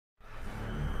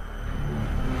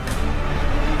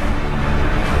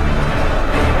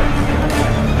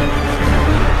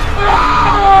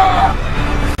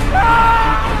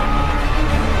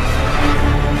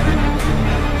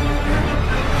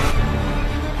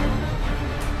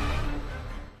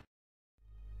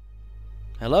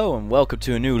Hello and welcome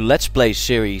to a new Let's Play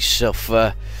series of,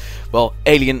 well,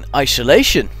 Alien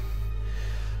Isolation.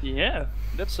 Yeah,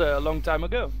 that's a long time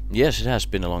ago. Yes, it has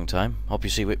been a long time.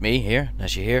 Obviously with me here,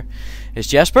 as you hear, is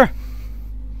Jasper.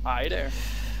 Hi there.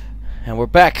 And we're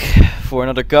back for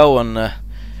another go on a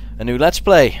new Let's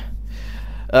Play.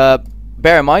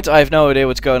 Bear in mind, I have no idea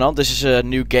what's going on. This is a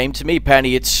new game to me.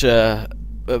 Apparently it's a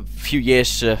few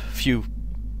years,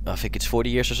 I think it's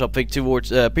 40 years or something towards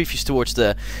previous towards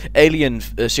the Alien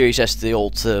series as the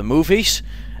old movies,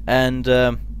 and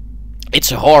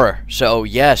it's a horror. So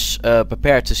yes,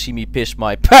 prepare to see me piss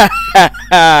my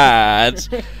pants.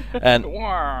 And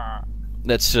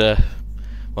let's we'll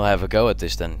have a go at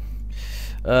this then.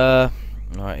 Alright,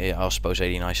 yeah, I suppose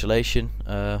Alien Isolation.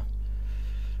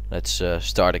 Let's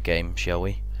start a game, shall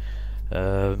we?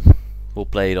 We'll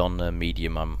play it on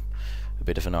medium. I'm a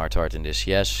bit of an art in this.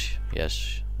 Yes,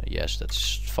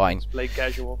 that's fine. Let's play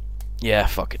casual. Yeah,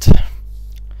 fuck it.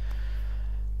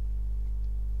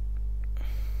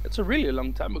 It's a really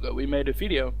long time ago we made a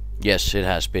video. Yes, it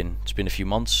has been. It's been a few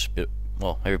months, but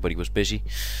well, everybody was busy.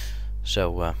 So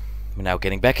we're now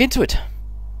getting back into it.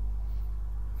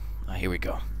 Here we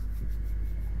go.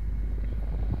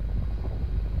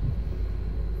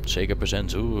 Sega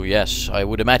presents. Ooh, yes, I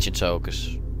would imagine so,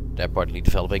 because they're partly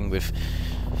developing with.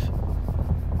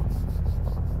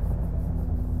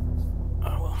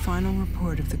 Final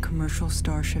report of the commercial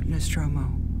starship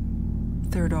Nostromo.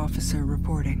 Third officer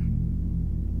reporting.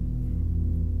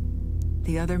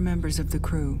 The other members of the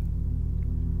crew: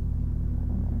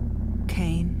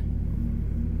 Kane,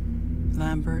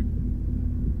 Lambert,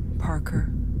 Parker,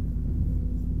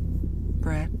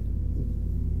 Brett,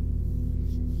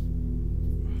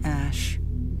 Ash,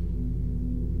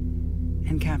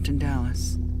 and Captain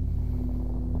Dallas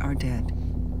are dead.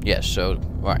 Yes, so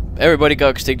right, everybody go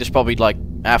extinct. There's probably like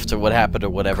after what happened or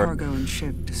whatever. Cargo and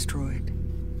ship destroyed.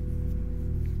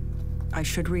 I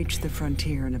should reach the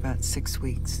frontier in about 6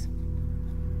 weeks.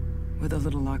 With a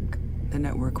little luck, the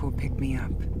network will pick me up.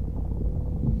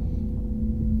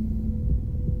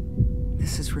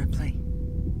 This is Ripley.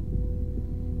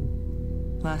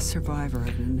 Last survivor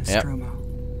of the Nostromo.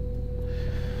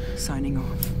 Yep. Signing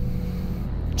off.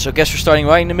 So I guess we're starting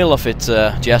right in the middle of it,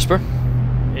 Jasper.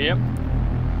 Yep.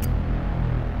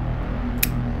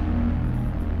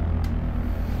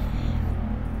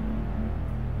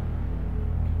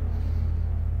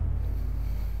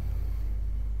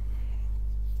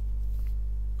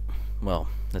 Well,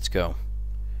 let's go.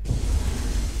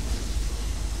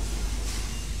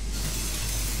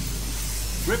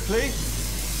 Ripley?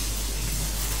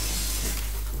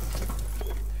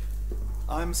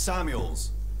 I'm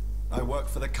Samuels. I work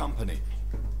for the company.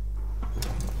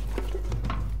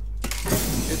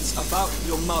 It's about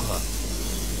your mother.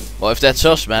 Well, if that's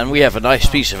us, man, we have a nice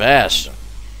piece of ass.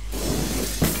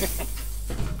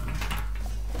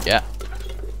 Yeah.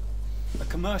 A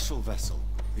commercial vessel,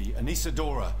 the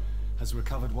Anisadora, has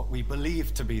recovered what we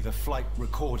believe to be the flight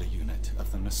recorder unit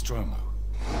of the Nostromo.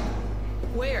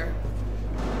 Where?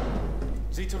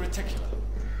 Zeta Reticula.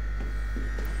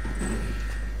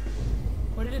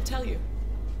 What did it tell you?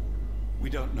 We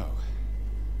don't know.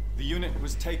 The unit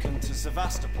was taken to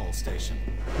Sevastopol station.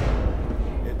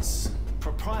 It's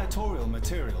proprietorial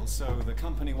material, so the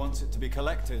company wants it to be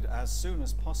collected as soon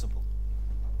as possible.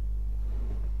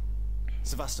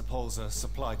 Sevastopol's a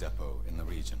supply depot in the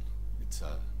region. It's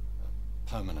a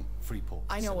permanent free port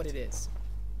facility. I know what it is.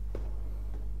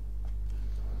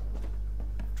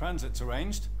 Transit's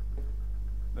arranged.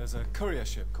 There's a courier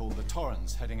ship called the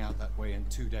Torrens heading out that way in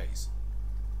 2 days.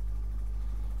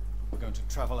 We're going to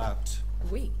travel out.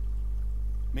 We?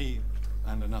 Me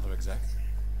and another exec.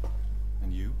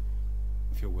 And you,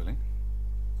 if you're willing.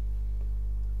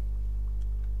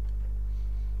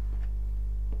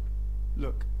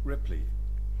 Look, Ripley,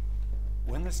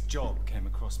 when this job came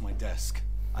across my desk,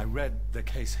 I read the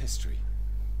case history.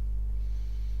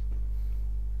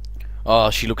 Oh,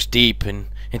 she looks deep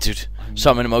into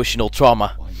some emotional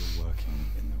trauma. While you're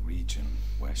working in the region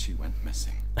where she went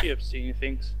missing. You have seen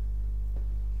things.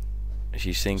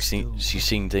 She's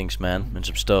seen things, man, and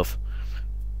some stuff.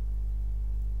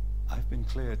 I've been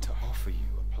cleared to offer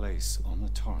you a place on the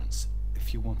Torrens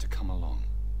if you want to come along.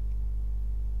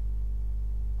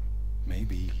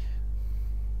 Maybe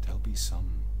there'll be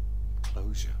some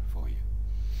closure for you.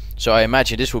 So I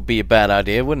imagine this would be a bad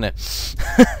idea, wouldn't it?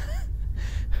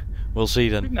 We'll see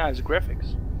then. Pretty nice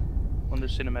graphics on the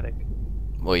cinematic.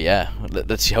 Well, yeah.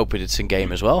 Let's hope it's in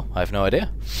game as well. I have no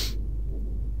idea.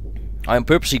 I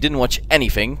purposely didn't watch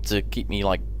anything to keep me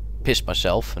like piss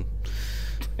myself, and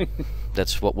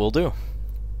that's what we'll do.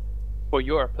 For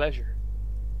your pleasure.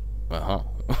 Uh-huh.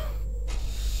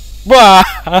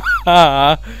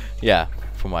 Yeah,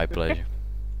 for my pleasure.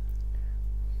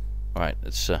 Alright,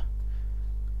 let's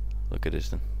look at this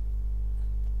then.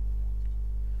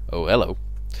 Oh, hello.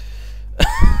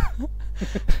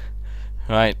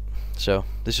 Right, so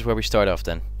this is where we start off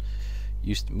then.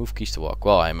 Use move keys to walk.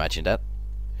 Well, I imagine that.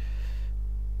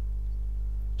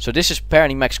 So this is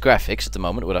apparently max graphics at the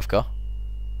moment, what I've got.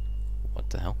 What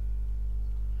the hell?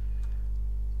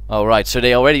 Oh right, so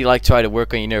they already like try to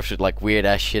work on your nerves with like weird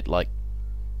ass shit, like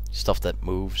stuff that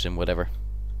moves and whatever.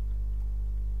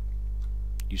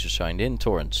 User signed in,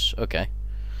 torrents. Okay,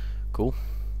 cool.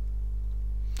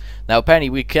 Now apparently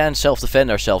we can self-defend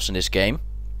ourselves in this game,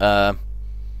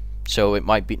 so it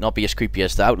might not be as creepy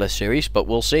as the Outlast series, but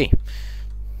we'll see.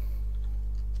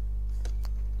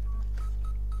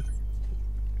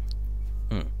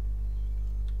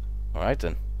 Alright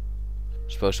then.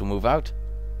 Supposed to move out.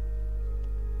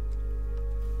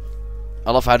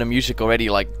 I love how the music already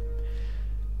like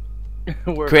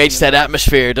creates that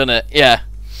atmosphere, doesn't it? Yeah.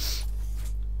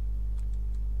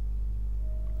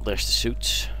 There's the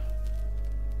suits.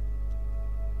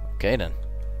 Okay then.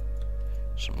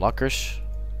 Some lockers.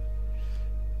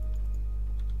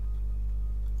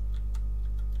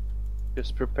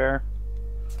 Just prepare.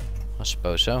 I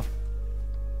suppose so.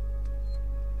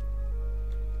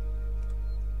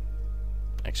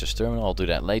 Access terminal, I'll do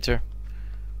that later.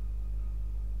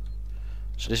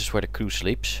 So this is where the crew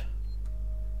sleeps.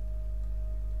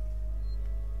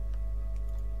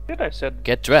 Did I said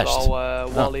Get dressed. saw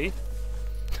Wally?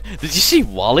 Did you see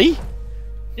Wally?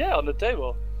 Yeah, on the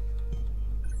table.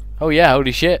 Oh yeah,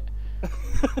 holy shit.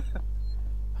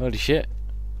 Holy shit.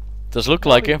 Does look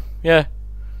like him, yeah.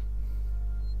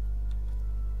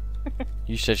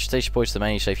 You said station points the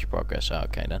menu, save your progress. Oh,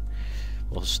 okay then.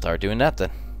 We'll start doing that then.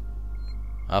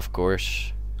 Of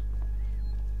course.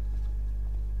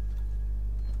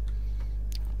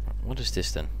 What is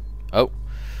this then? Oh.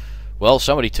 Well,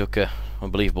 somebody took a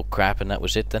unbelievable crap and that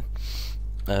was it then.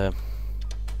 Oh,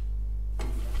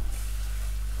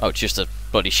 it's just a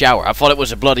bloody shower. I thought it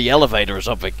was a bloody elevator or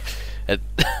something.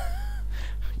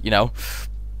 You know.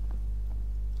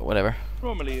 Whatever.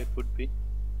 Normally it would be.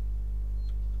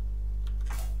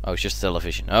 Oh, it's just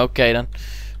television. Okay then.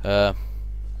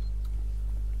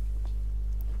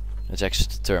 Let's exit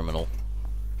the terminal.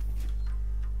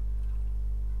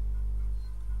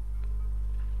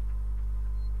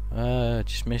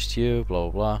 Just missed you, blah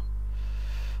blah blah.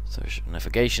 There's a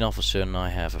navigation officer and I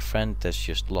have a friend that's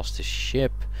just lost his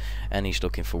ship and he's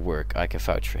looking for work. I can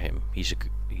vouch for him. He's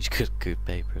good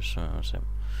papers.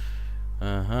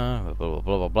 Blah blah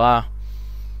blah blah.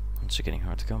 It's getting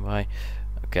hard to come by.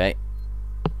 Okay.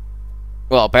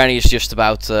 Well, apparently it's just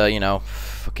about you know,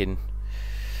 fucking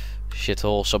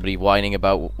shithole, somebody whining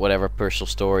about whatever personal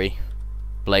story.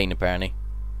 Blaine apparently.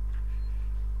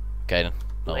 Okay then.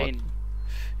 Blaine.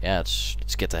 Yeah,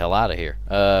 let's get the hell out of here.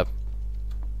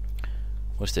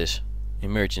 What's this?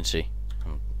 Emergency.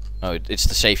 Oh, it's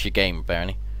to save your game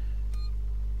apparently.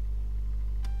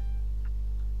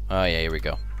 Oh yeah, here we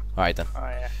go. Alright then. Oh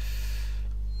yeah.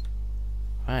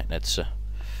 Alright, let's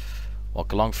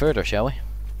walk along further, shall we?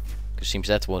 Because it seems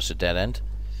that was a dead end.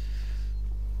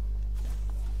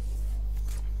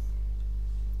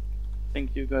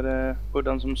 Think you gotta put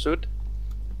on some suit?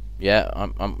 Yeah,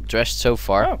 I'm dressed so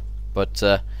far, Oh. but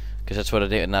because that's what I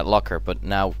did in that locker. But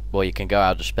now, well, you can go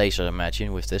out of space, I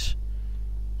imagine, with this.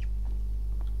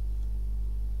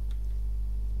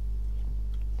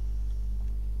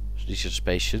 So these are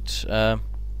spacesuits. Let's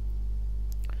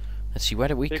see, where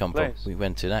did we come from? We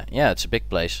went to that. Yeah, it's a big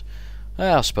place.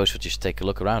 I suppose we'll just take a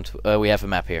look around. We have a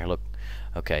map here. Look.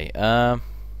 Okay.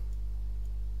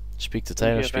 Speak to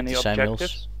Taylor. Speak to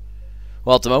Samuels.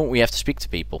 Well, at the moment we have to speak to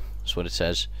people. That's what it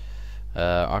says.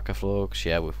 Archive logs.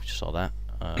 Yeah, we just saw that.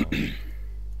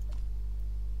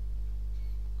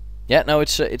 Yeah, no,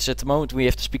 it's at the moment we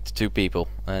have to speak to 2 people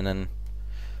and then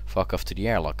fuck off to the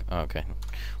airlock. Okay.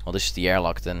 Well, this is the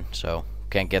airlock then, so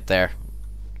can't get there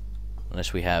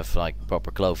unless we have like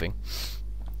proper clothing.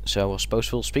 So I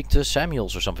suppose we'll speak to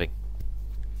Samuels or something.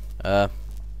 Let's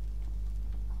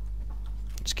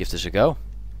give this a go.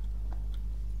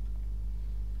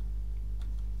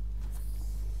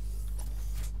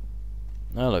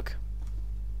 Oh look.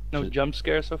 No jump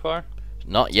scare so far?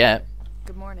 Not yet.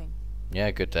 Good morning. Yeah,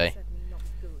 good day. Certainly not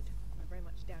good. I very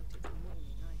much doubt it's morning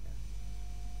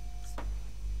either.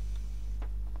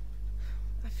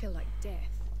 I feel like death.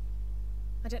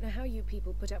 I don't know how you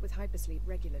people put up with hypersleep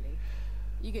regularly.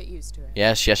 You get used to it.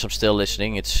 Yes, I'm still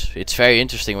listening. It's very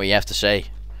interesting what you have to say.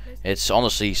 It's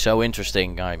honestly so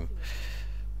interesting. I'm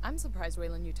surprised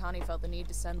Wayland Yutani felt the need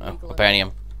to send legal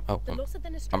apparently Oh, The loss of the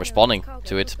I'm Nostromo responding cargo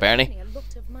to it, cost the apparently. company a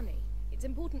lot of money. It's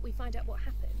important we find out what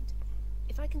happened.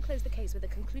 If I can close the case with a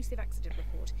conclusive accident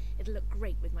report, it'll look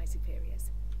great with my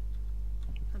superiors.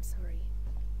 I'm sorry.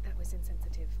 That was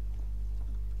insensitive.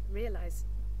 Realize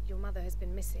your mother has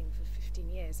been missing for 15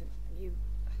 years and you...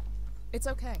 It's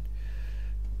okay.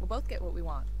 We'll both get what we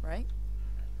want, right?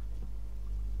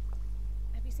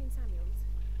 Have you seen Samuels?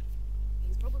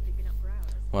 He's probably been up for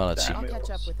hours. Well, let's see. I'll catch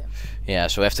up with him. Yeah,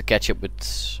 so we have to catch up with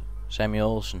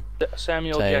Samuels and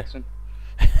Samuel Say- Jackson.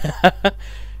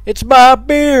 it's my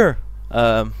beer.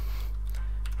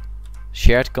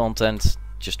 Shared content,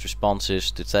 just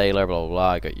responses to Taylor, blah blah blah.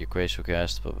 I got your quiz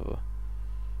request. Blah, blah, blah.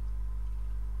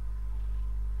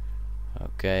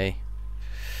 Okay.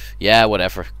 Yeah,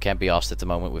 whatever. Can't be asked at the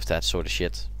moment with that sort of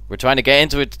shit. We're trying to get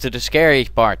into it to the scary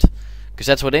part, because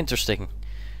that's what's interesting.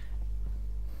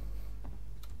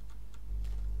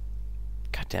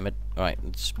 God damn it. Alright,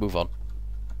 let's move on.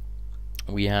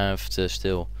 We have to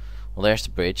still... Well, there's the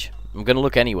bridge. I'm gonna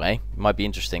look anyway. It might be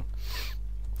interesting.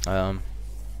 Oh,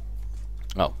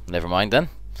 never mind then.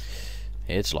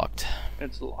 It's locked.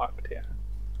 It's locked, yeah.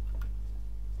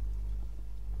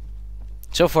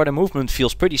 So far the movement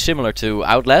feels pretty similar to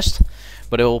Outlast,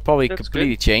 but it will probably That's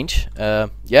completely good. change. Yeah,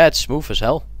 it's smooth as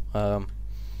hell.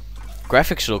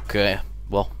 Graphics look,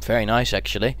 well, very nice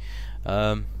actually.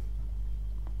 I'm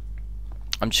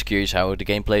just curious how the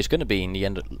gameplay is going to be in the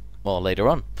end, well, later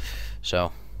on.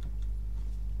 So,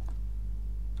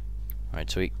 alright,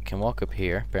 so we can walk up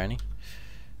here, apparently.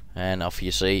 And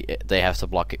obviously they have to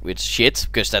block it with shit,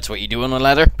 because that's what you do on a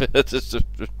ladder.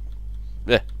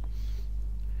 Yeah.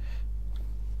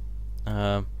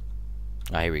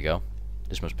 Here we go.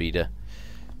 This must be the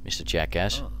Mr.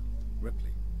 Jackass. Ah, Ripley.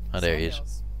 Oh, there he is.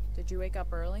 Samuels, did you wake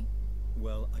up early?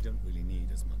 Well, I don't really need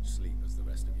as much sleep as the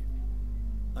rest of you.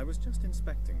 I was just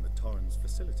inspecting the Torrens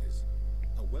facilities.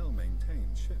 A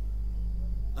well-maintained ship.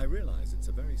 I realize it's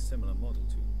a very similar model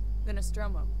to... The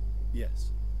Nostromo.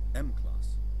 Yes,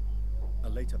 M-class. A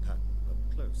later pattern, but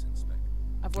close in spec.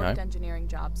 I've worked Right. engineering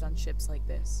jobs on ships like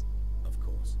this. Of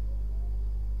course.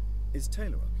 Is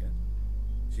Taylor up yet?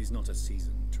 She's not a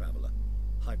seasoned traveler.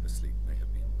 Hypersleep may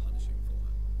have been punishing for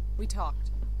her. We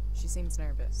talked. She seems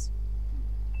nervous.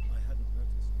 I hadn't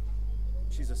noticed.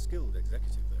 She's a skilled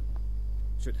executive, though.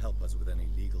 Should help us with any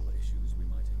legal issues we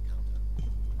might encounter.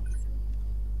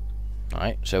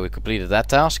 Alright, so we completed that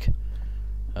task.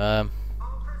 All personnel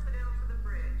to the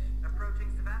bridge,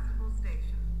 approaching Sevastopol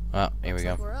Station. Oh, here we Looks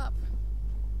like go. we're up.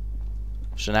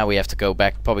 So now we have to go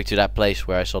back probably to that place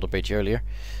where I saw the bridge earlier,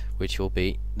 which will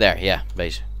be there, yeah,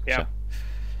 basically. Yeah. So.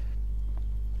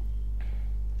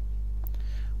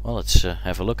 Well, let's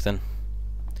have a look then.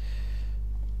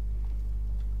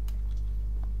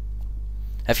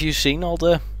 Have you seen all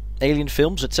the Alien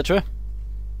films, etc.,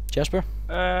 Jasper?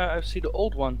 I've seen the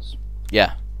old ones.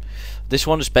 Yeah. This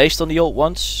one is based on the old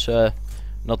ones,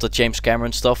 not the James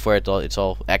Cameron stuff where it's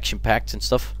all action-packed and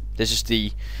stuff. This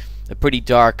is a pretty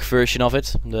dark version of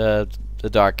it, the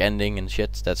dark ending and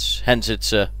shit. That's hence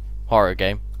it's a horror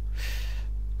game,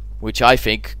 which I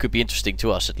think could be interesting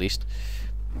to us at least.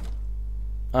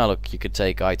 Ah, look, you could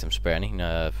take items, apparently.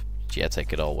 Yeah,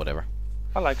 take it all, whatever.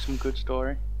 I like some good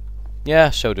story.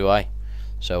 Yeah, so do I.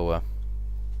 So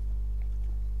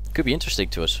could be interesting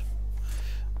to us.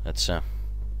 Let's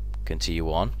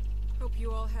continue on. Hope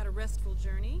you all had a restful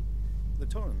journey. The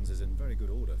Torrens is in very good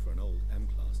order for an old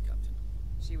M-class captain.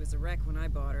 She was a wreck when I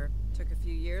bought her. Took a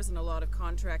few years and a lot of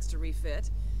contracts to refit.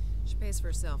 She pays for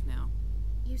herself now.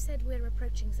 You said we're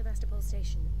approaching Sevastopol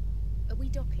Station. Are we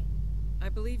docking? I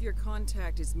believe your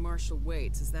contact is Marshal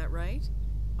Waits, is that right?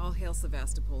 I'll hail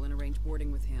Sevastopol and arrange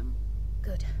boarding with him.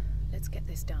 Good. Let's get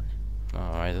this done.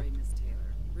 Alright. Sorry, Miss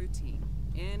Taylor. Routine.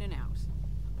 In and out.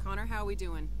 Connor, how we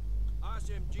doing?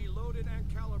 SMG loaded and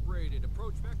calibrated.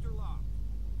 Approach vector lock.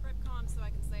 Prep comm so I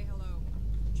can say hello.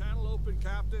 Channel open,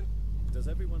 Captain. Does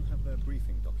everyone have their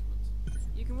briefing documents?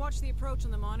 You can watch the approach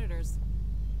on the monitors.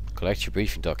 Collect your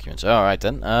briefing documents. Alright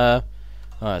then. Oh,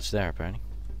 it's there apparently.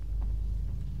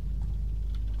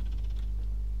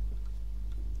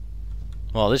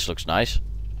 Well, this looks nice.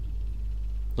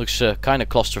 Looks kind of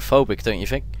claustrophobic, don't you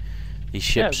think? These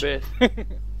ships. Yeah, a bit.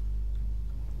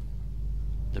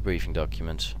 The briefing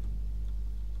documents.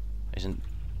 Isn't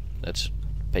that's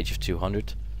page of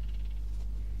 200?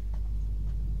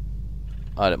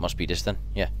 Oh, that must be this then.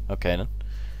 Yeah. Okay then.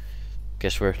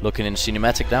 Guess we're looking in the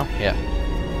cinematic now. Yeah.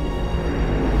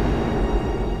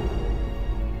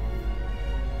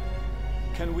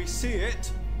 Can we see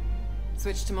it?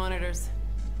 Switch to monitors.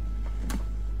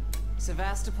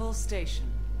 Sevastopol Station.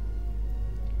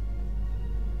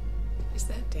 Is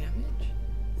that damage?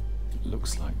 It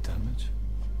looks like damage.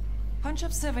 Punch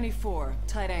up 74,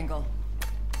 tight angle.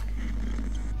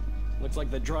 Looks like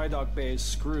the dry dock bay is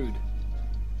screwed.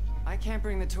 I can't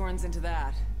bring the Torrens into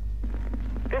that.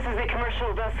 This is the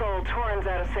commercial vessel Torrens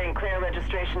out of St. Clair,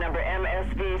 registration number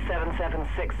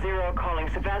MSV7760, calling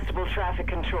Sevastopol Traffic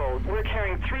Control. We're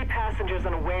carrying 3 passengers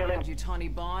on a whale in... Tawny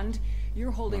Bond,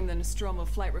 you're holding the Nostromo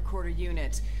flight recorder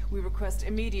unit. We request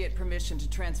immediate permission to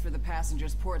transfer the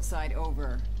passengers port side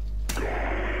over.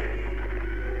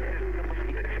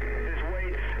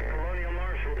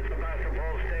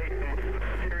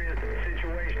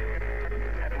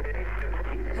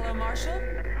 Hello, Marshall?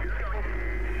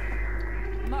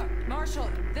 Marshall,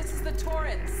 this is the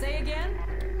Torrens. Say again?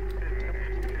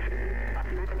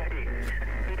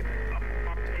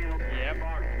 Yep.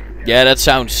 Yeah, that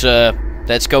sounds,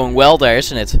 that's going well there,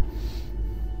 isn't it?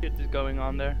 Shit is going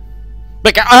on there.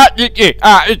 The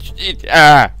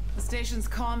station's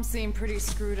comms seem pretty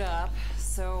screwed up,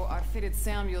 so I fitted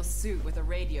Samuel's suit with a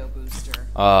radio booster.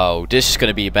 Oh, this is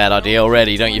gonna be a bad idea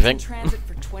already, don't you think? Transit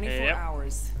for 24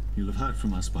 hours. You'll have heard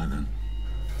from us by then.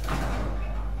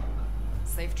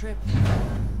 Safe trip.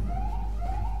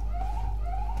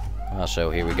 Oh,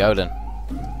 so here we go then.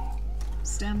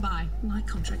 Stand by. My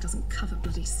contract doesn't cover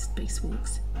bloody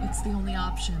spacewalks. It's the only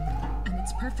option, and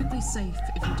it's perfectly safe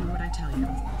if you do what I tell you.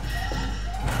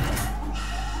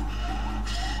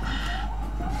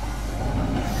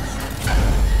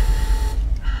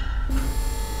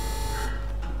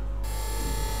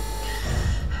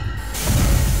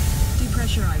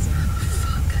 Depressurizer.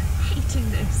 Fuck. Hating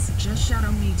this. Just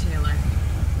shadow me, Taylor.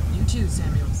 You too,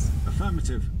 Samuels.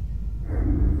 Affirmative.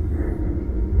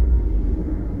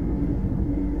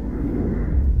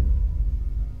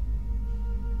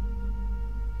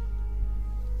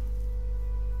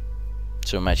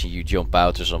 So imagine you jump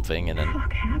out or something and then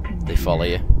they follow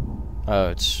you. Oh,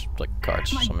 it's like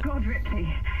cards or something. God,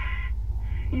 Ripley.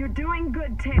 You're doing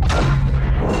good, Taylor.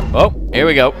 Oh, here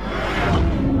we go.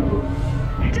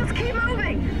 Just keep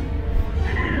moving.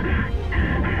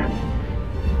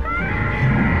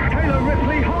 Taylor,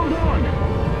 Ripley, hold on.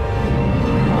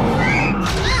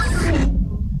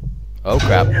 Oh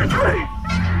crap.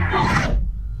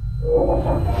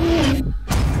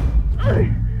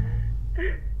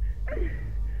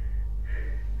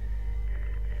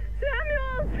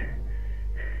 Samuels!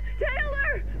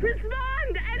 Taylor!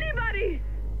 Respond! Anybody!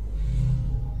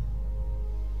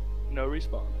 No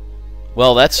respawn.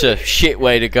 Well, that's a shit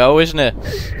way to go, isn't it?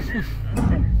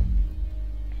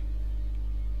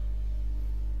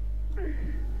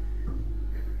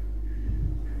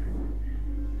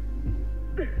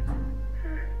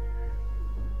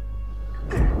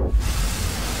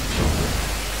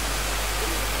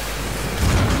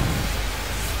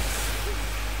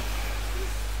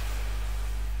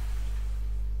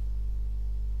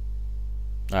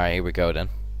 Alright, here we go then.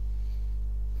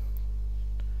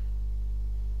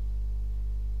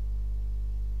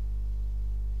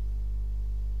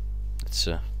 Let's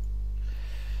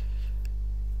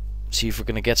see if we're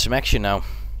gonna get some action now.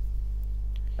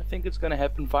 I think it's gonna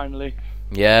happen finally.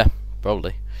 Yeah,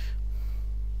 probably.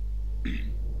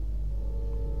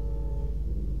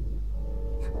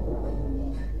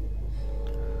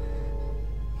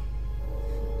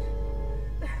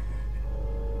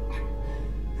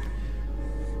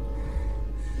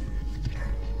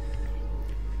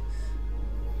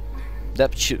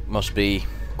 That must be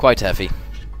quite heavy.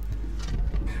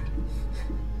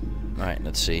 Alright,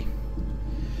 let's see.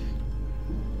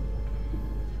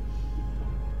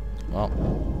 Well.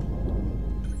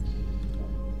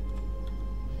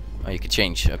 Oh, you can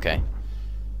change. Okay.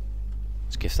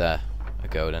 Let's give that a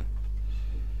go then.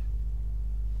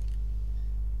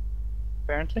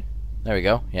 Apparently. There we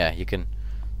go. Yeah, you can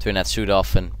turn that suit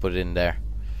off and put it in there.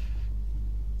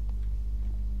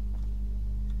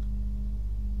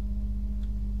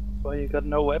 Well, you got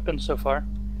no weapons so far.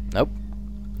 Nope.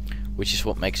 Which is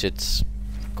what makes it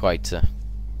quite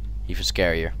even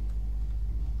scarier.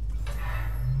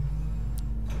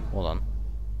 Hold on.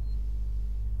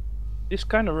 This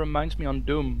kind of reminds me on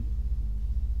Doom.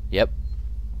 Yep.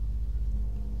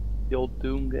 The old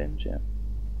Doom games, yeah.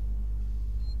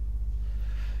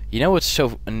 You know what's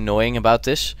so annoying about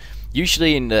this?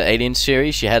 Usually in the Alien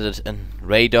series you had a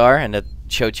radar and that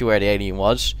showed you where the alien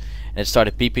was. And it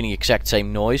started beeping the exact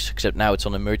same noise, except now it's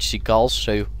on emergency calls,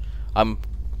 so I'm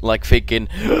like thinking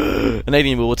an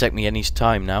alien will attack me any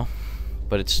time now.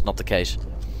 But it's not the case.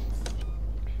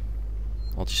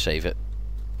 I'll just save it.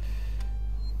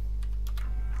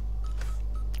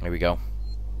 There we go.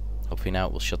 Hopefully now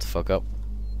it will shut the fuck up.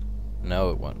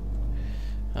 No, it won't.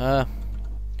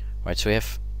 Right, so we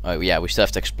have... Oh yeah, we still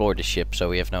have to explore the ship, so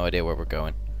we have no idea where we're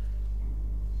going.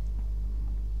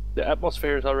 The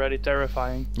atmosphere is already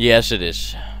terrifying. Yes, it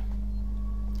is.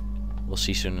 We'll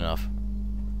see soon enough.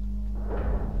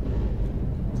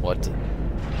 What?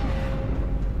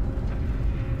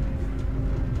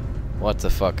 What the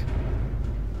fuck?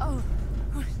 Oh.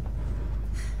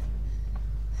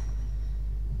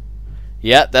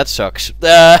 Yeah, that sucks.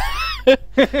 Sevastopol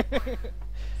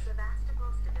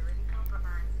stability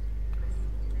compromised. Proceed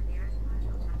to the nearest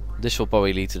commercial checkpoint. This will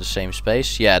probably lead to the same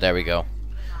space. Yeah, there we go.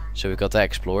 So we got that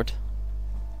explored.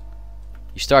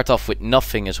 You start off with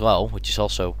nothing as well, which is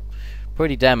also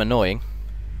pretty damn annoying.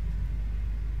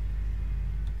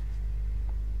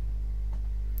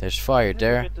 There's fire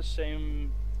there. Get the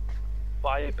same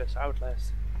vibe as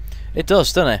Outlast. It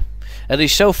does, doesn't it? At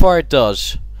least so far it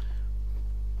does.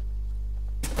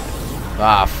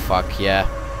 Ah, fuck, yeah.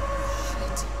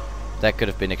 That could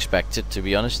have been expected, to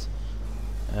be honest.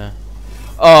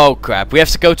 Oh crap, we have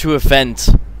to go to a vent.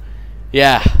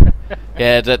 Yeah.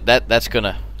 Yeah, that's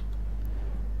gonna...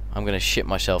 I'm gonna shit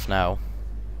myself now.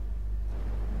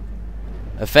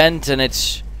 A vent and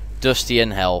it's dusty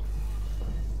in hell.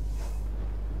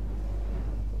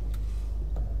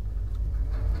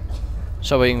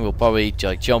 So we'll probably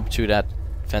like jump to that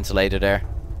ventilator there.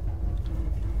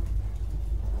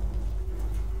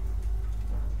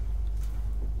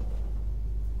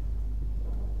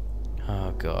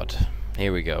 Oh god,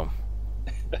 here we go.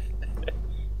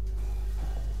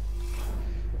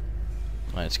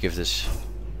 Let's give this...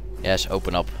 Yes,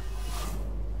 open up.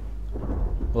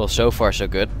 Well, so far so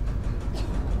good.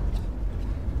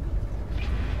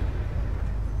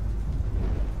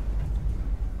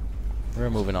 We're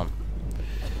moving on.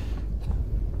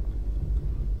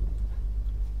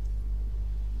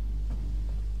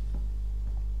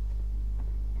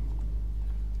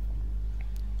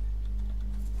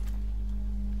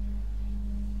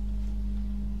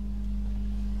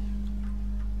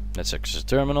 Let's exit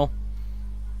the terminal.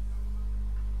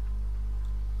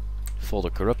 Folder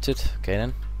corrupted. Okay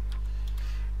then.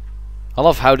 I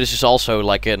love how this is also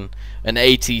like an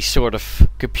 80s sort of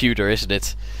computer, isn't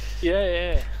it? Yeah,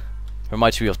 yeah.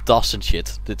 Reminds me of DOS and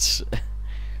shit. That's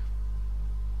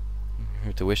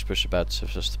heard the whispers about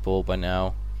Sevastopol by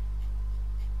now.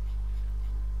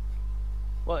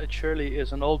 Well, it surely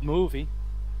is an old movie.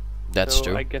 That's so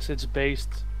true. I guess it's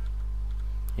based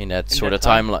in that sort of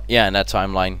timeline. Yeah, in that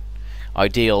timeline.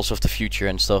 Ideals of the future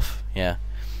and stuff. Yeah.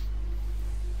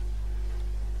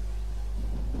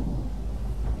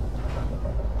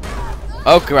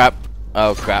 Oh crap.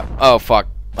 Oh crap. Oh fuck.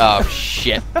 Oh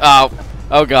shit. Oh.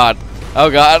 Oh god.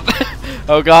 Oh god.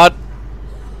 Oh god.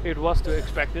 It was to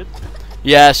expect it.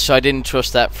 Yes, I didn't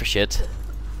trust that for shit.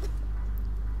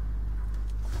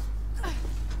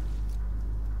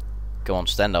 Go on,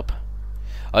 stand up.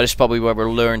 Oh, this is probably where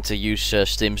we'll learn to use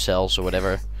stem cells or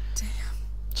whatever. Damn.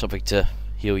 Something to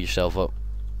heal yourself up.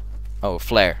 Oh, a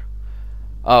flare.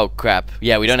 Oh crap.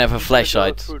 Yeah, we don't have a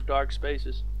flashlight. Through dark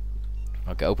spaces.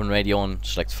 Okay, open radio and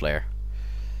select flare.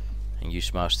 And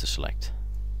use mouse to select.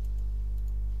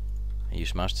 And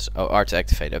use mouse to... Oh, R to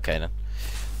activate. Okay then.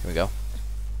 Here we go.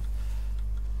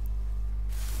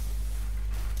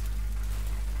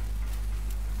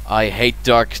 I hate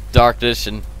darkness,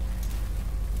 and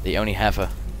they only have a...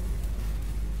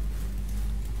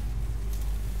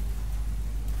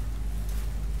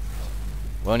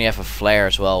 We only have a flare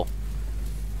as well.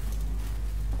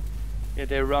 Yeah,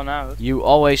 they run out. You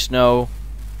always know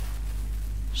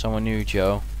someone new,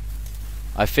 Joe.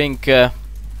 I think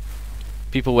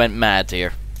people went mad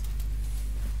here.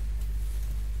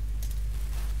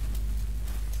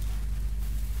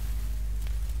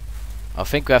 I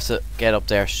think we have to get up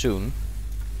there soon.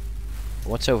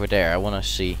 What's over there? I want to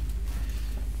see.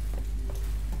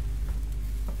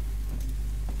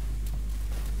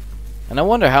 And I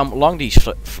wonder how long these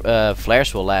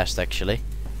flares will last, actually.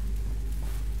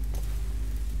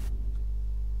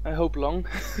 I hope long.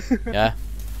 Yeah.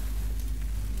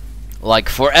 Like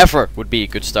forever would be a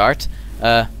good start.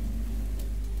 I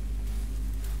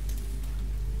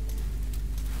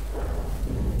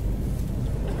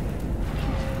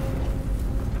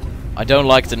don't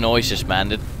like the noises,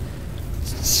 man.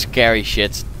 It's scary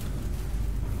shit.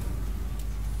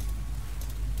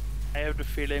 I have the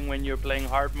feeling when you're playing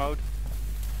hard mode,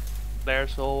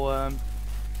 flares will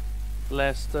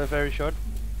last very short.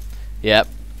 Yep.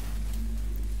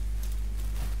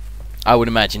 I would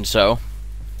imagine so.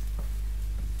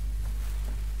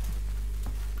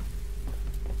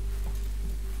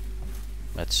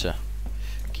 Let's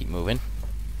keep moving.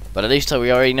 But at least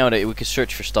we already know that we can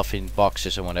search for stuff in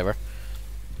boxes and whatever.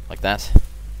 Like that.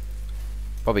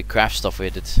 Probably craft stuff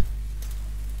with it.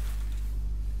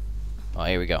 Oh,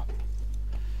 here we go.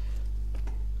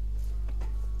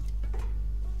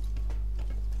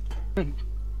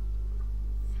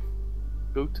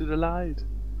 Go to the light.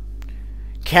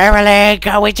 Caroline,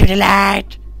 go into the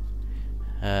light!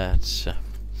 Let's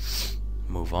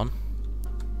move on.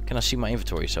 Can I see my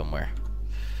inventory somewhere?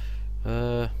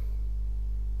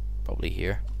 Probably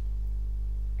here.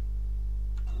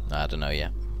 I don't know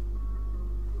yet.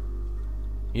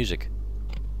 Music.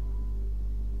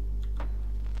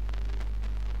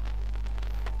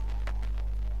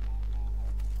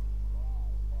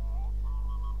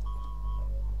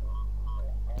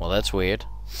 Well, that's weird.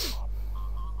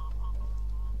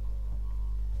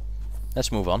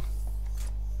 Let's move on.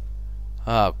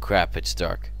 Oh crap, it's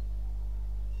dark.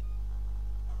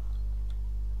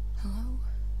 Hello?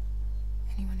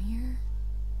 Anyone here?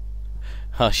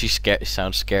 Oh, she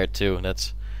sounds scared too.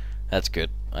 That's good.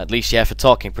 At least you have a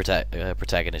talking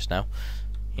protagonist now.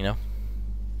 You know?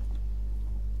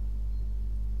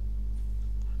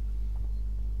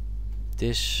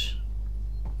 This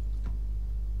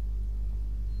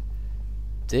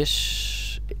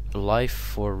life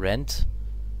for rent.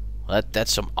 Well,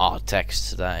 that's some odd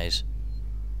text, that is.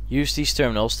 Use these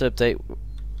terminals to update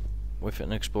with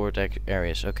unexplored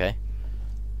areas. Okay.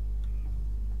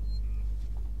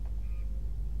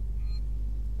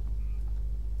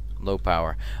 Low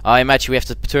power. I imagine we have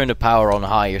to turn the power on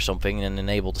high or something and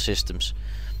enable the systems.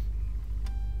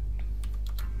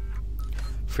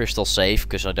 First I'll save,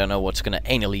 because I don't know what's gonna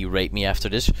anally rape me after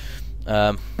this.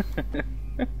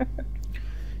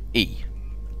 E.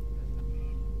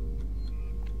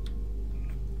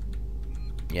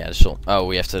 Yeah, this will. Oh,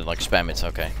 we have to like spam it.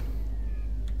 Okay.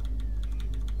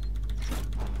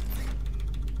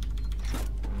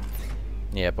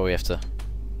 Yeah, but we have to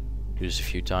do this a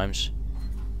few times.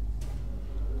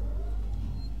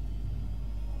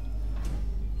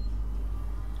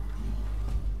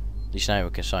 At least now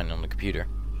we can sign on the computer.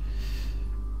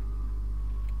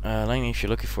 Laney, if you're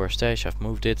looking for a stage, I've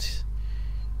moved it.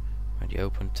 Already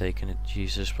opened, taken it.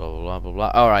 Jesus, blah blah blah blah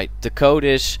blah. Alright, the code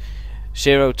is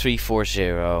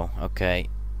 0340. Okay.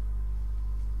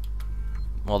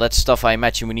 Well, that's stuff I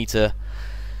imagine we need to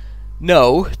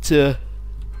know to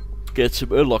get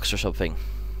some unlocks or something.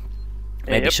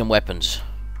 Maybe some weapons.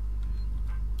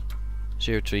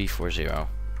 0340. Alright,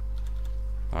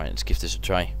 let's give this a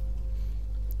try.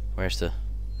 Where's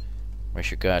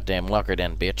your goddamn locker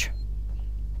then, bitch?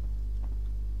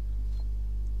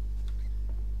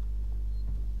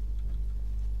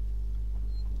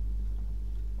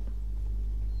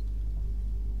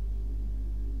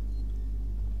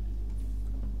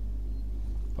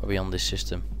 Probably on this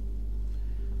system.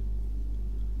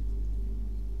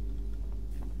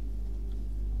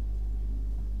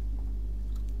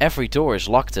 Every door is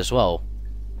locked as well.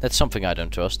 That's something I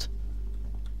don't trust.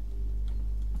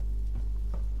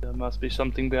 There must be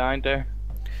something behind there.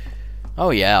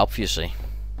 Oh yeah, obviously.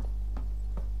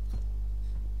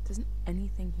 Doesn't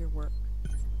anything here work?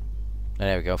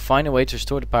 There we go. Find a way to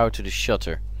restore the power to the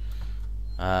shutter.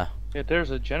 Yeah,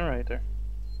 there's a generator.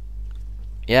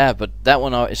 Yeah, but that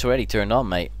one is already turned on,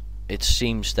 mate. It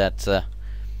seems that...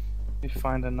 You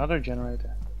find another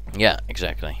generator. Yeah,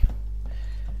 exactly.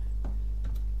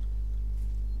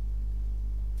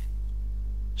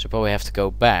 So probably have to go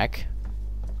back.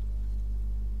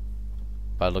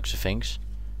 By the looks of things.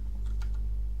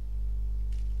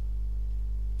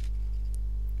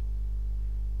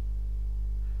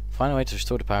 Find a way to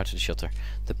restore the power to the shutter.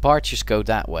 The parts just go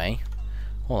that way.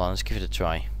 Hold on, let's give it a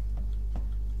try.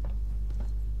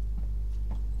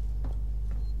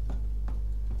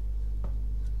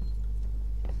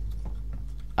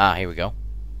 Ah, here we go.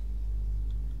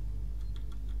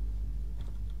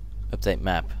 Update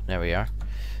map. There we are.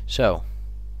 So.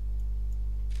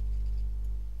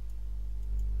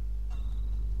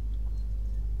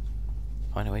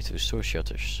 Find a way to restore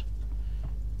shutters.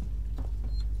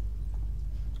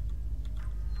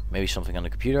 Maybe something on the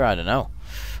computer? I don't know.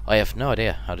 I have no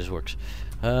idea how this works.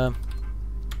 Yeah,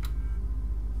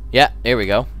 here we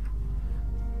go.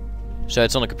 So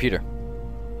it's on the computer.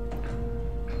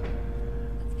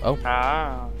 Oh.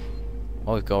 Ah.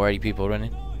 Oh, we've got already people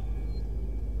running.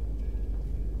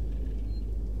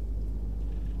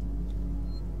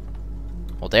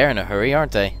 Well, they're in a hurry,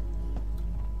 aren't they?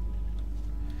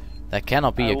 That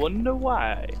cannot be I wonder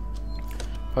why.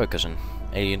 Probably because an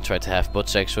alien tried to have butt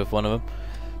sex with one of them.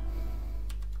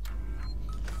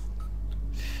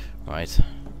 Right.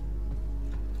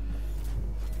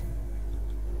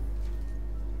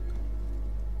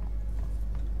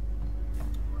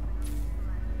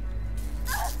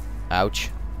 Ouch.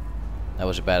 That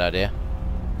was a bad idea.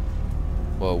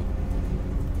 Whoa.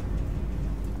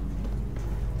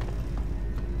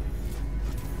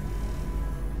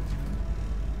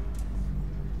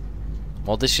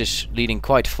 Well, this is leading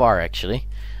quite far, actually.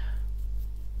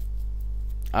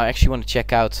 I actually want to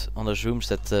check out on those rooms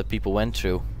that people went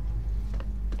through.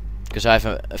 Because I have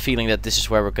a feeling that this is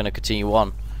where we're going to continue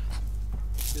on.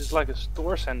 This is like a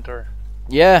store center.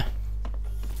 Yeah.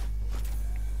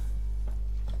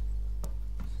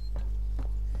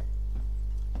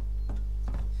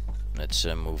 Let's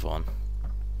move on.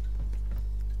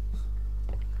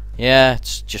 Yeah,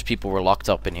 it's just people were locked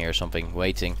up in here or something,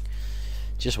 waiting.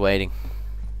 Just waiting.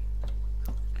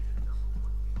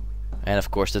 And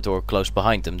of course the door closed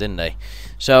behind them, didn't they?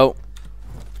 So,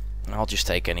 I'll just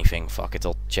take anything. Fuck it,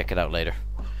 I'll check it out later.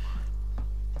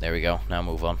 There we go, now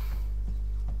move on.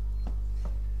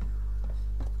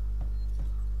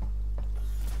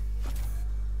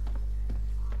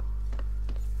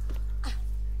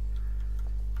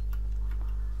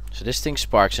 So this thing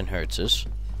sparks and hurts us.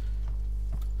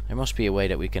 There must be a way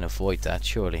that we can avoid that,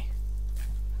 surely.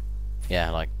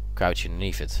 Yeah, like crouch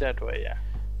underneath it. That way, yeah.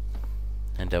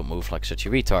 And don't move like such a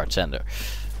retard, Xander.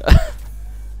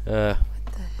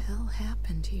 What the hell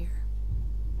happened here?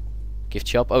 Gift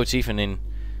shop? Oh, it's even in...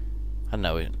 I don't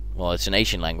know. Well, it's an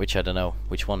Asian language. I don't know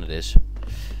which one it is.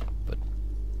 But...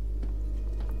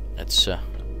 let's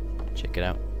check it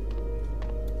out.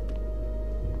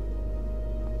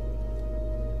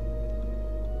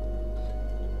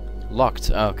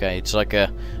 Locked. Okay, it's like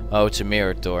a... oh, it's a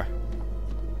mirrored door.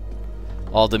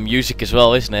 All the music as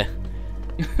well, isn't it?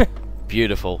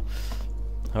 Beautiful.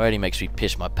 Already makes me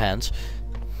piss my pants.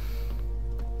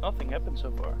 Nothing happened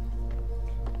so far.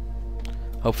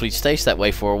 Hopefully it stays that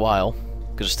way for a while.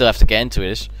 Because I still have to get into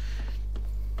this.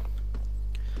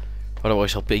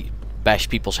 Otherwise I'll bash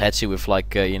people's heads in with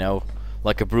like, you know,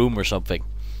 like a broom or something.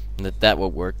 And that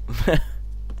won't work.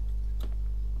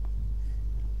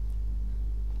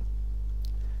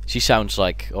 She sounds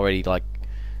like already like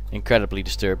incredibly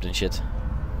disturbed and shit.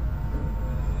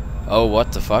 Oh,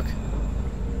 what the fuck?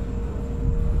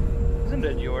 Isn't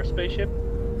that your spaceship?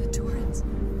 The Torrens.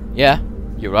 Yeah,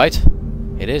 you're right.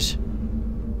 It is.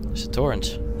 It's the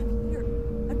Torrens. I'm here.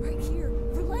 I'm right here.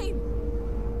 Verlaine.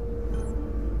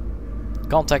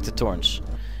 Contact the Torrens.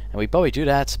 And we probably do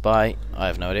that by... I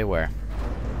have no idea where.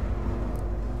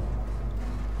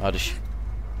 Oh,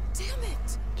 Damn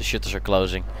it! the shutters are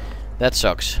closing. That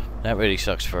sucks. That really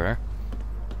sucks for her.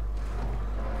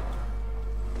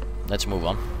 Let's move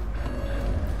on.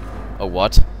 Oh,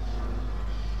 what?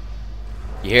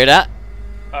 You hear that?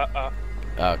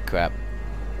 Oh, crap.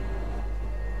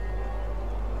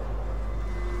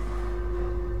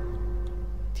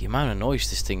 The amount of noise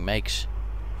this thing makes.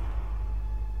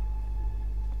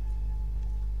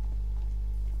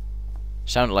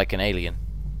 Sounded like an alien.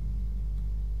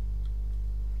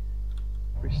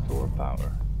 Restore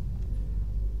power.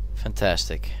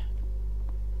 Fantastic.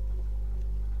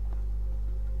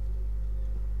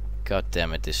 God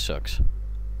damn it, this sucks.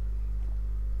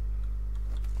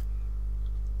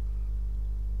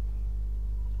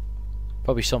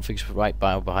 Probably something's right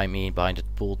behind me, behind the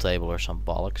pool table or some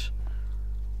bollocks.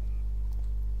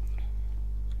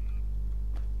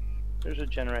 There's a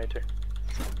generator.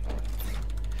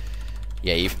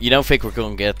 Yeah, you don't think we're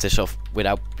gonna get this off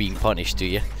without being punished, do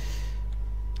you?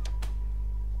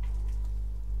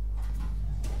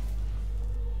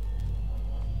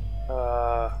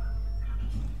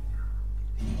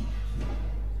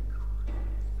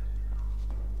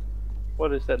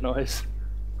 What is that noise?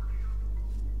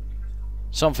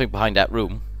 Something behind that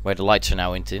room where the lights are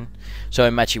now in. So I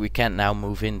imagine we can't now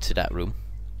move into that room.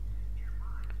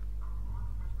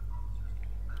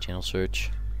 Channel search.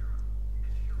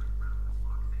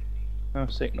 No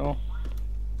signal.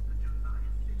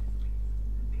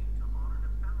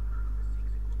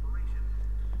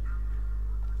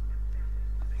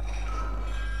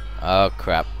 Oh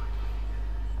crap.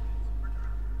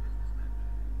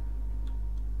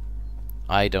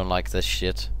 I don't like this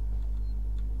shit.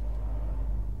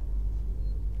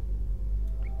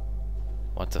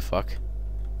 What the fuck?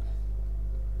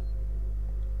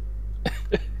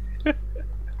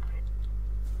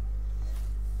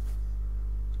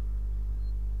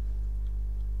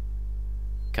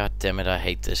 God damn it, I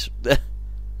hate this.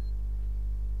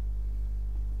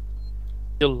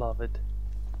 You'll love it.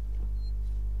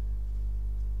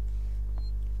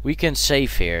 We can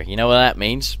save here. You know what that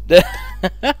means?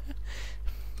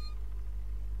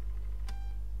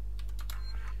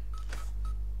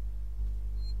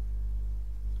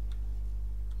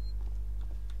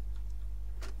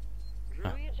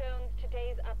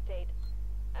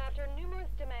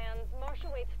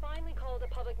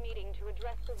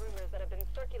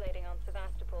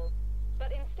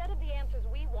 But instead of the answers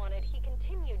we wanted, he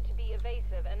continued to be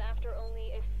evasive, and after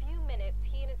only a few minutes,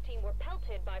 he and his team team were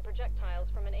pelted by projectiles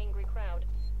from an angry crowd.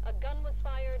 A gun was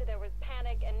fired, there was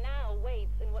panic, and now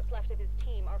Waits and what's left of his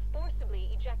team are forcibly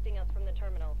ejecting us from the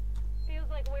terminal. Feels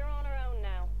like we're on our own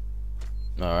now.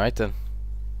 Alright then.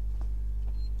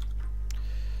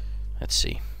 Let's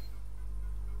see.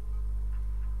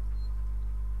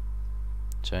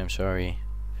 So I'm sorry.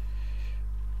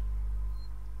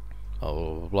 Blah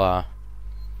blah blah blah.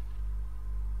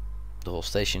 The whole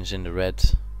station's in the red.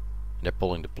 They're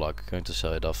pulling the plug, going to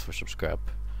sell it off for some scrap.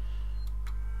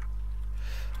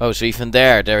 Oh, so even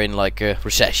there, they're in like a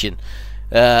recession.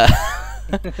 God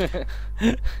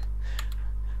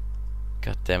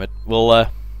damn it.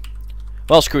 Well,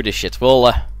 screw this shit.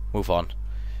 We'll move on.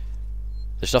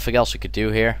 There's nothing else we could do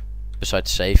here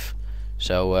besides save.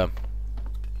 So,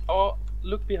 Oh,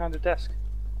 look behind the desk.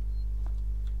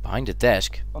 behind the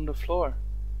desk. On the floor.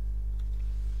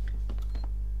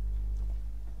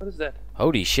 What is that?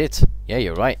 Holy shit. Yeah,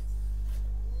 you're right.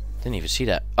 Didn't even see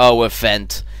that. Oh, a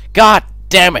vent. God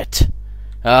damn it.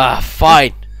 Ah,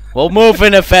 fine. We'll move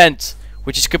in a vent,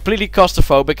 which is completely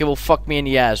claustrophobic and will fuck me in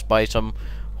the ass by some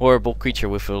horrible creature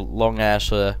with a long ass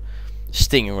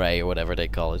stingray or whatever they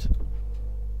call it.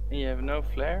 And you have no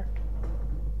flare?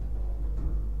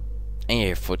 And you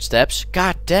hear footsteps.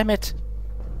 God damn it.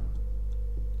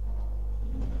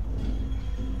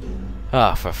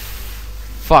 Ah, for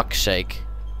fuck's sake.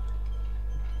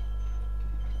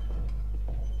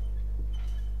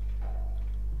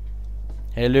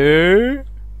 Hello?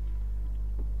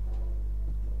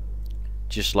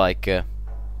 Just like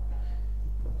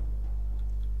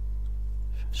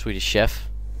Swedish chef.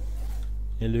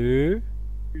 Hello?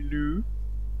 Hello?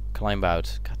 Climb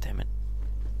out. God damn it.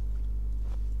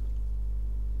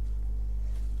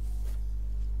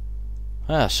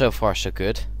 Ah, so far so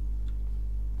good.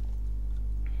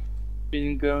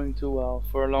 Been going too well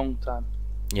for a long time.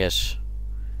 Yes.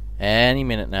 Any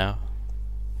minute now.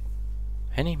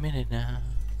 Any minute now.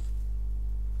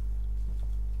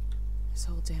 This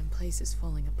whole damn place is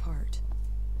falling apart.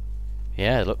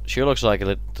 Yeah, look, sure looks like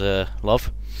it,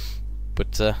 love.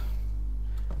 But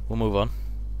we'll move on.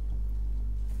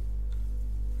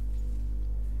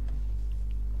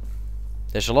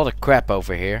 There's a lot of crap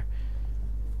over here.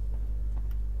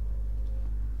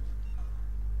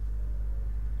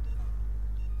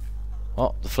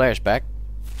 Oh, the flare's back.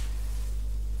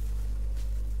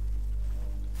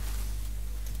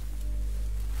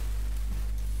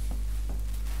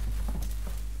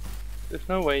 There's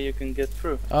no way you can get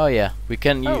through. Oh yeah, we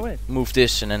can move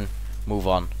this and then move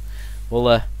on.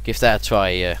 We'll give that a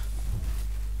try.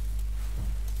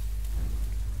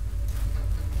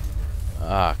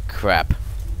 Ah, crap.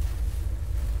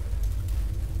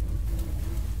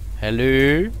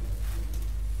 Hello?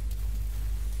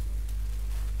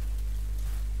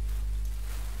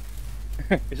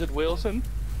 Is it Wilson?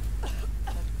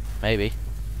 Maybe.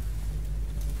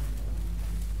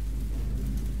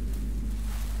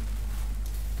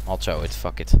 I'll throw it,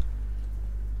 fuck it.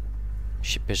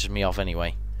 Shit pisses me off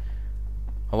anyway.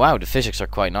 Oh wow, the physics are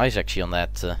quite nice actually on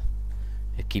that.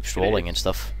 It keeps rolling and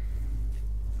stuff.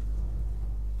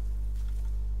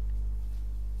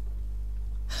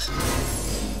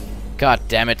 God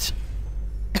damn it.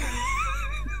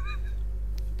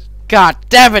 God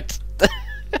damn it!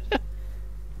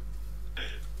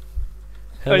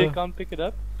 Oh, you can't pick it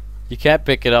up? You can't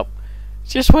pick it up.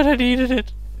 Just when I needed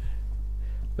it.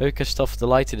 Maybe I can stuff the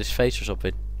light in his face or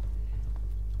something.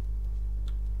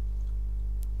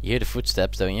 You hear the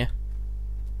footsteps, don't you?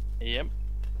 Yep.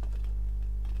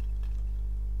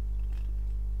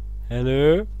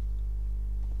 Hello?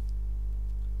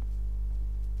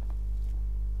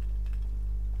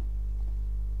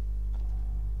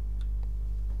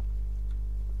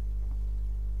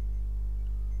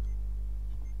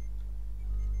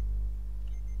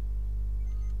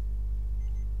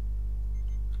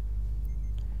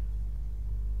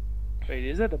 Wait,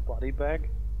 is that a body bag?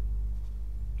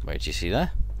 Where'd you see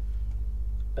that?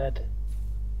 Bed.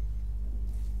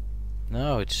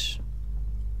 No, it's...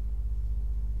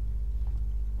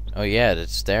 Oh yeah,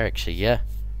 that's there actually, yeah.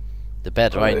 The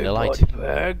bed right in the light. Body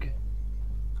bag.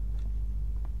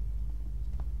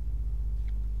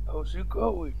 How's it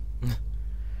going?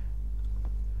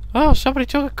 Oh, somebody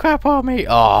took a crap on me.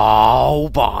 Oh,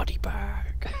 body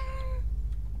bag.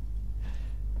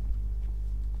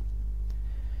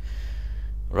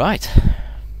 Right.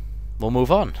 We'll move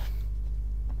on.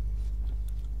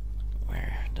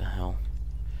 Where the hell?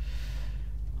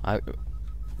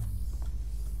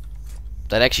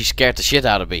 That actually scared the shit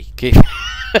out of me.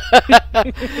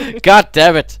 God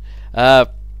damn it.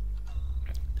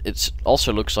 It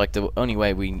also looks like the only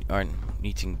way we are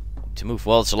needing to move.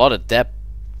 Well, it's a lot of depth.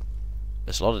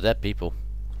 There's a lot of dead people.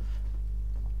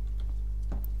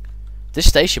 This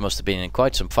station must have been in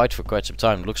quite some fight for quite some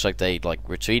time. It looks like they like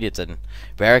retreated and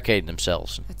barricaded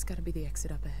themselves. That's gotta be the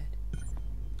exit up ahead.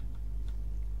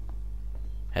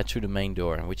 Head through the main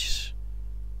door, which is...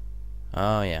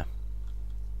 Oh yeah.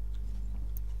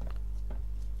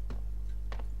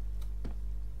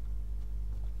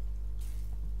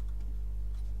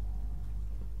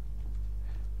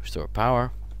 Restore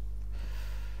power.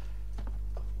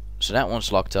 So that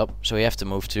one's locked up, so we have to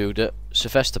move to the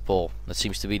Sevastopol. That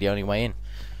seems to be the only way in.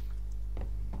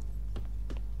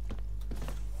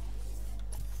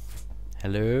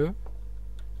 Hello?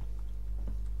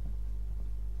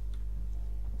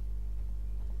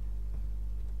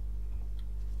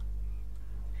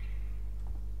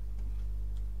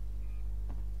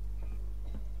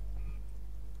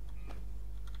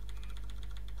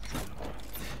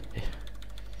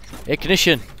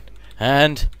 Ignition!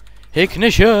 And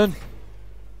ignition!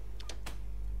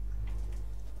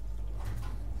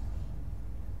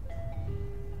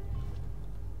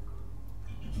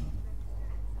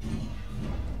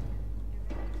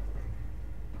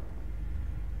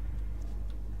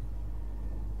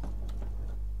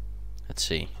 Let's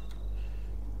see.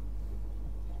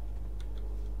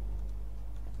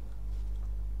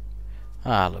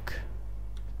 Ah, look.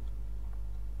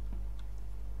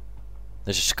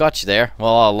 There's a scotch there.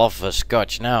 Well, I love a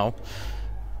scotch now.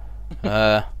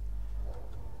 Hello,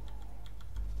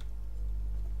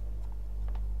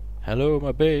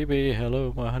 my baby.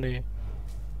 Hello, my honey.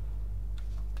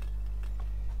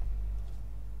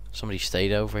 Somebody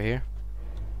stayed over here.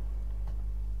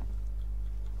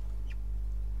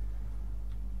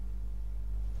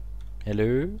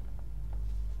 Hello?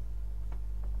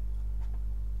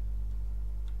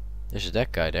 There's a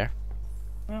dead guy there.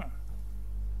 Oh.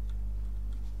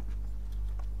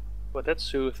 But that's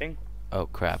soothing. Oh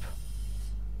crap.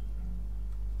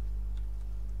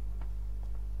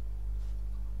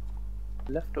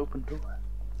 Left open door.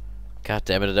 God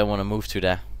damn it, I don't want to move to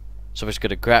that. Somebody's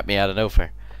gonna grab me out of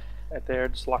nowhere. Right there,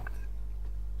 it's locked.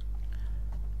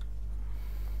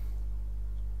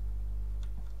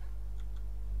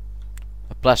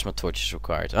 A plasma torch is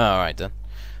required. Oh, alright then.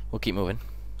 We'll keep moving.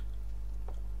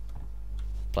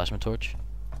 Plasma torch.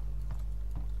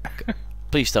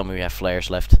 Please tell me we have flares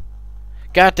left.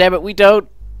 God damn it, we don't!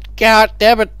 God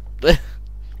damn it!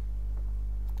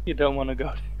 You don't want to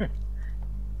go there.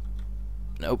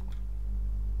 Nope.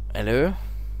 Hello?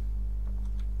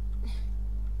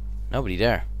 Nobody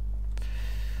there.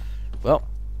 Well,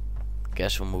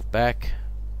 guess we'll move back.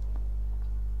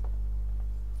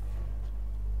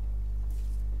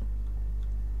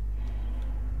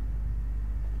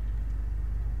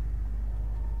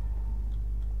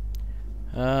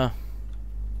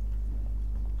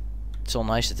 It's all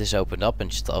nice that this opened up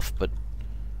and stuff, but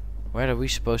where are we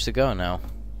supposed to go now?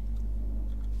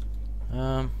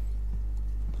 I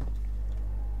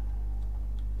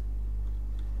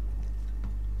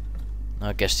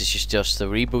guess this is just a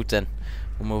reboot then.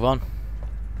 We'll move on.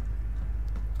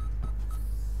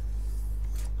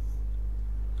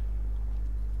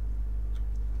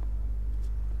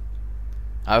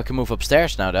 I can move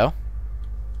upstairs now though.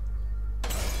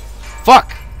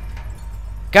 Fuck!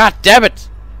 God damn it!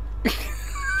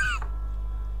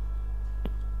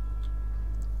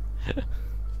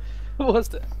 What was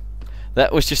that?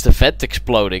 That was just a vent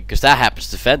exploding, because that happens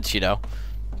to vents, you know.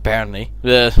 Apparently.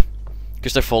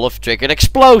 Because they're full of triggered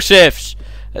explosives!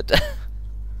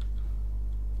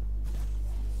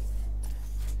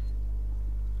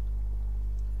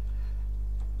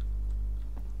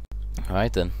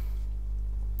 Alright then.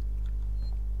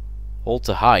 Hold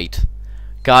to hide.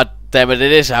 God damn it,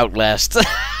 it is Outlast.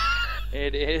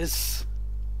 It is.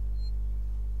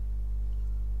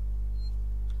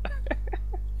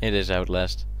 It is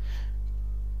Outlast.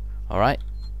 Alright.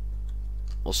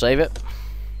 We'll save it.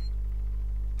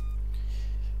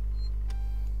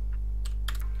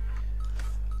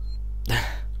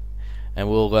 And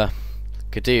we'll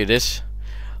continue this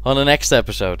on the next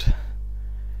episode.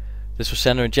 This was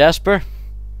Xander and Jasper.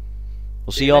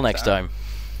 We'll see you all next time.